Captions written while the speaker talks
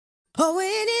Oh, when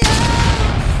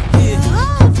it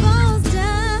all falls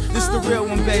down. This the real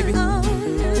one, baby.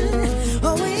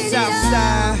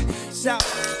 Southside,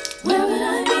 South. Where would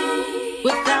I be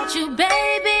without you,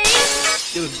 baby?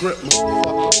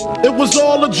 It was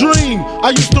all a dream. I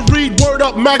used to read Word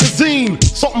Up magazine.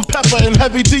 Salt and pepper and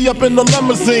Heavy D up in the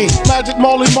limousine. Magic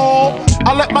Molly Mall.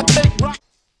 I let my tape rock.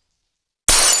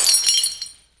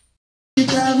 You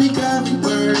got me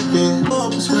working.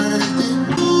 Hope it's working.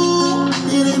 Ooh,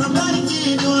 it ain't nobody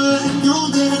can do it like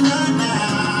you did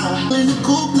now. In the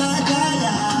coupe like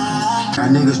I got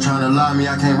niggas tryna lie me,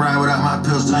 I can't ride without my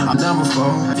pistol. I'm number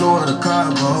 4, Florida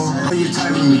Cabo. You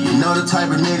type of me, you know the type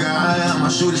of nigga I am. I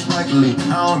shoot it spikily.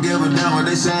 I don't give a damn what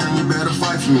they saying, you better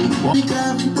fight for me. You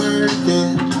got me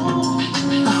working.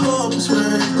 I hope it's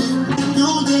working.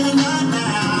 You did now.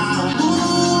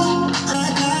 Ooh,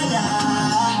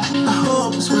 I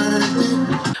hope it's working.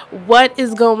 What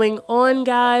is going on,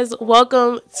 guys?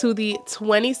 Welcome to the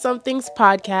 20-somethings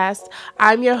podcast.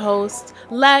 I'm your host,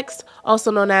 Lex, also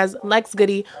known as Lex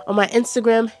Goody, on my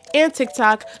Instagram and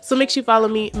TikTok. So make sure you follow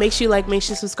me, make sure you like, make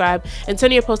sure you subscribe, and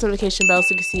turn on your post notification bell so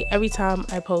you can see every time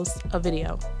I post a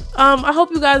video. I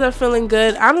hope you guys are feeling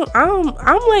good. I'm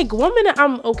like 1 minute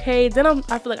I'm okay, then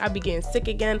I feel like I be getting sick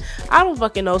again. I don't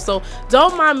fucking know. So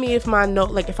don't mind me if my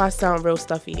note, like if I sound real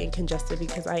stuffy and congested,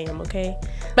 because I am, okay?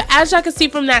 But as y'all can see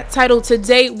from that title,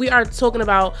 today we are talking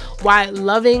about why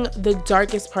loving the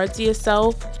darkest parts of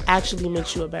yourself actually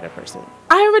makes you a better person.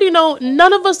 I already know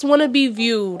none of us want to be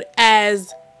viewed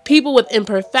as people with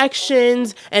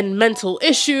imperfections and mental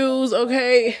issues,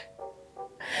 okay?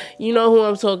 You know who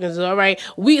I'm talking to, all right?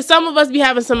 Some of us be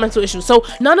having some mental issues. So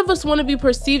none of us want to be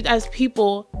perceived as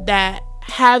people that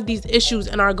have these issues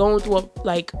and are going through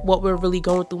what we're really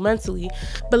going through mentally.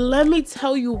 But let me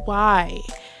tell you why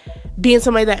being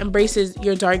somebody that embraces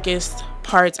your darkest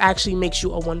parts actually makes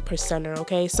you a 1%er,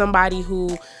 okay? Somebody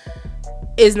who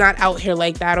is not out here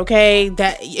like that, okay?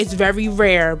 That it's very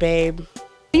rare, babe.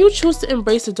 When you choose to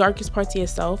embrace the darkest parts of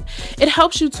yourself, it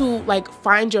helps you to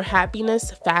find your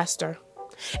happiness faster.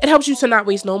 It helps you to not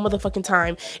waste no motherfucking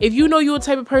time. If you know you're the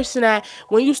type of person that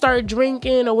when you start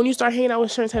drinking or when you start hanging out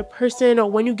with a certain type of person or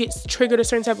when you get triggered a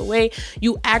certain type of way,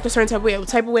 you act a certain type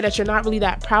of way that you're not really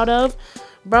that proud of,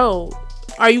 bro,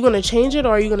 are you going to change it or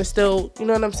are you going to still, you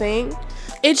know what I'm saying?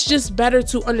 It's just better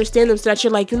to understand them so that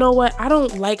you're like, you know what? I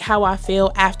don't like how I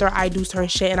feel after I do certain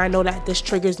shit and I know that this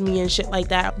triggers me and shit like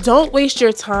that. Don't waste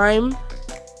your time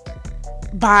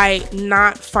by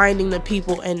not finding the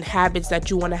people and habits that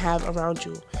you want to have around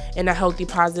you in a healthy,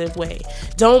 positive way.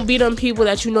 Don't be them people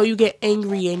that you know you get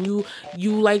angry and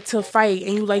you like to fight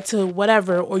and you like to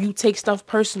whatever, or you take stuff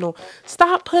personal.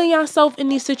 Stop putting yourself in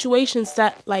these situations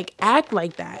that act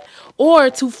like that, or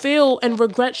to feel and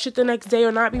regret shit the next day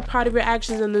or not be proud of your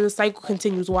actions, and then the cycle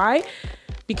continues. Why?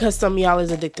 Because some of y'all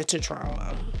is addicted to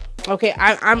trauma. Okay,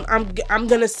 I'm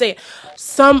gonna say it.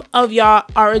 Some of y'all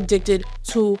are addicted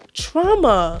to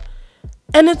trauma,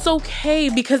 and it's okay,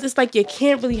 because it's like you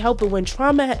can't really help it. When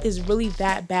trauma is really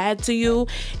that bad to you,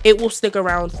 it will stick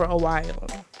around for a while.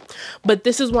 But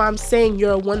this is why I'm saying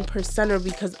you're a 1%er,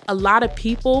 because a lot of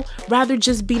people rather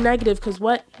just be negative, because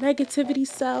what? Negativity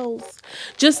sells,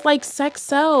 just like sex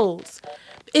sells.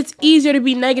 It's easier to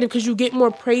be negative because you get more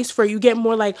praise for it. You get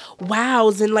more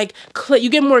wows and you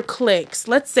get more clicks.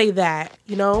 Let's say that,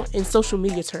 in social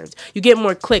media terms, you get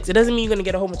more clicks. It doesn't mean you're going to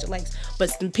get a whole bunch of likes,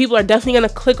 but people are definitely going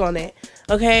to click on it,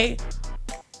 okay?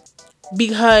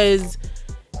 Because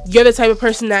you're the type of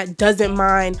person that doesn't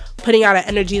mind putting out an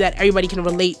energy that everybody can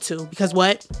relate to. Because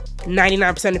what?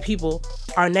 99% of people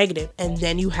are negative. And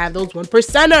then you have those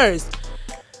 1%ers.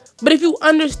 But if you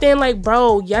understand,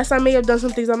 bro, yes, I may have done some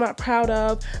things I'm not proud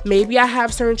of. Maybe I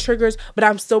have certain triggers, but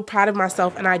I'm still proud of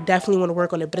myself, and I definitely want to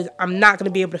work on it. But I'm not going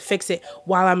to be able to fix it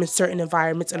while I'm in certain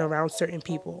environments and around certain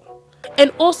people.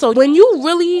 And also, when you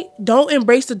really don't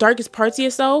embrace the darkest parts of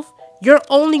yourself, you're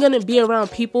only going to be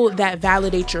around people that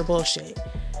validate your bullshit.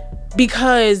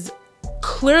 Because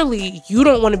clearly you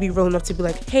don't want to be real enough to be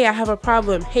like, hey, I have a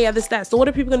problem, hey, this, that. So what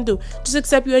are people gonna do? Just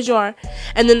accept you as you are.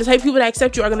 And then the type of people that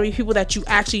accept you are gonna be people that you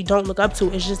actually don't look up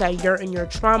to. It's just that you're in your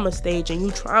trauma stage and you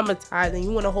traumatized and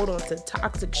you want to hold on to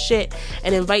toxic shit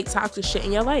and invite toxic shit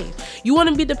in your life. You want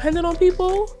to be dependent on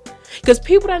people? Because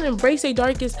people that embrace their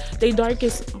darkest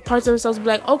parts of themselves be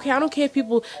like, okay, I don't care if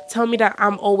people tell me that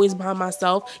I'm always by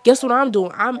myself. Guess what I'm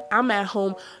doing? I'm at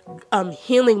home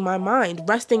healing my mind,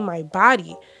 resting my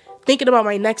body, thinking about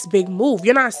my next big move.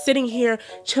 You're not sitting here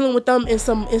chilling with them in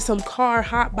some car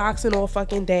hot boxing all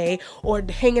fucking day, or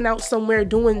hanging out somewhere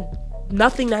doing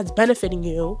nothing that's benefiting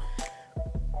you.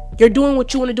 You're doing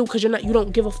what you want to do because you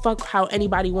don't give a fuck how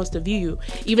anybody wants to view you.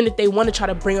 Even if they want to try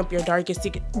to bring up your darkest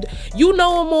secret. You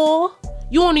know them all.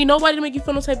 You don't need nobody to make you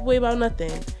feel no type of way about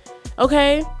nothing.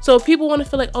 Okay? So if people want to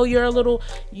feel like, oh, you're a little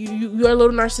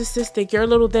narcissistic, you're a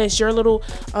little this, you're a little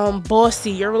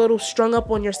bossy, you're a little strung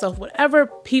up on yourself, whatever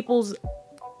people's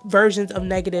versions of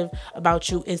negative about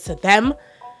you is to them,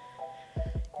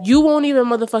 you won't even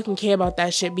motherfucking care about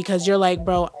that shit because you're like,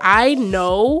 bro, I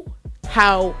know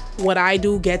how what I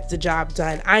do gets the job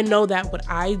done. I know that what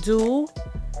I do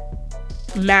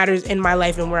matters in my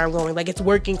life and where I'm going. Like, it's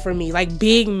working for me. Like,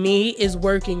 being me is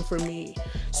working for me.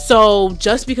 So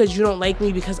just because you don't like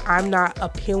me because I'm not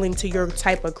appealing to your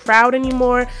type of crowd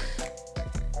anymore,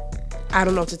 I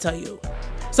don't know what to tell you.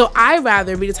 So I'd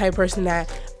rather be the type of person that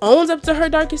owns up to her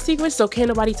darkest secrets, so can't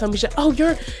nobody tell me shit. Oh,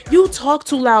 you talk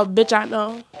too loud, bitch, I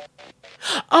know.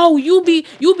 Oh, you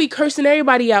be cursing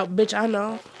everybody out, bitch, I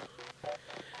know.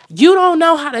 You don't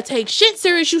know how to take shit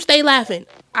serious, you stay laughing.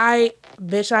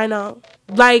 Bitch, I know.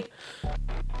 Like,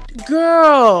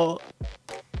 girl,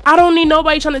 I don't need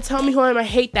nobody trying to tell me who I am. I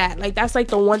hate that. Like, that's like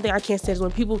the one thing I can't stand is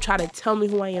when people try to tell me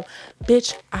who I am.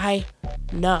 Bitch, I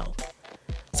know.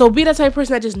 So be that type of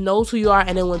person that just knows who you are,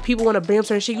 and then when people want to bring up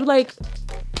certain shit, you like,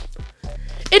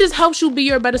 it just helps you be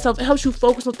your better self. It helps you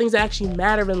focus on things that actually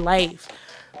matter in life.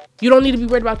 You don't need to be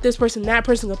worried about this person, that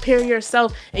person, comparing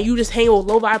yourself, and you just hang with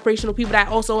low vibrational people that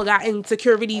also got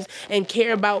insecurities and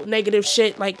care about negative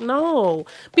shit. Like, no.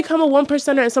 Become a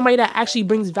 1%er and somebody that actually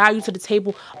brings value to the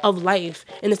table of life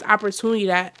and this opportunity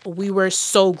that we were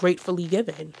so gratefully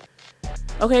given.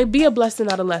 Okay, be a blessing,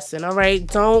 not a lesson, all right?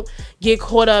 Don't get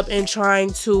caught up in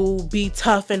trying to be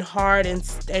tough and hard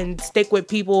and stick with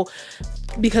people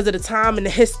because of the time and the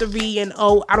history and,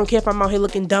 oh, I don't care if I'm out here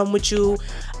looking dumb with you.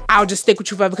 I'll just stick with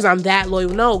you forever because I'm that loyal.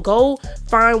 No, go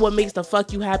find what makes the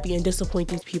fuck you happy and disappoint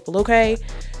these people, okay?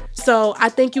 So I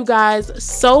thank you guys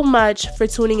so much for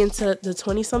tuning into the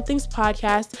 20 Somethings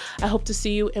podcast. I hope to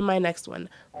see you in my next one.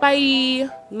 Bye.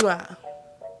 Mwah.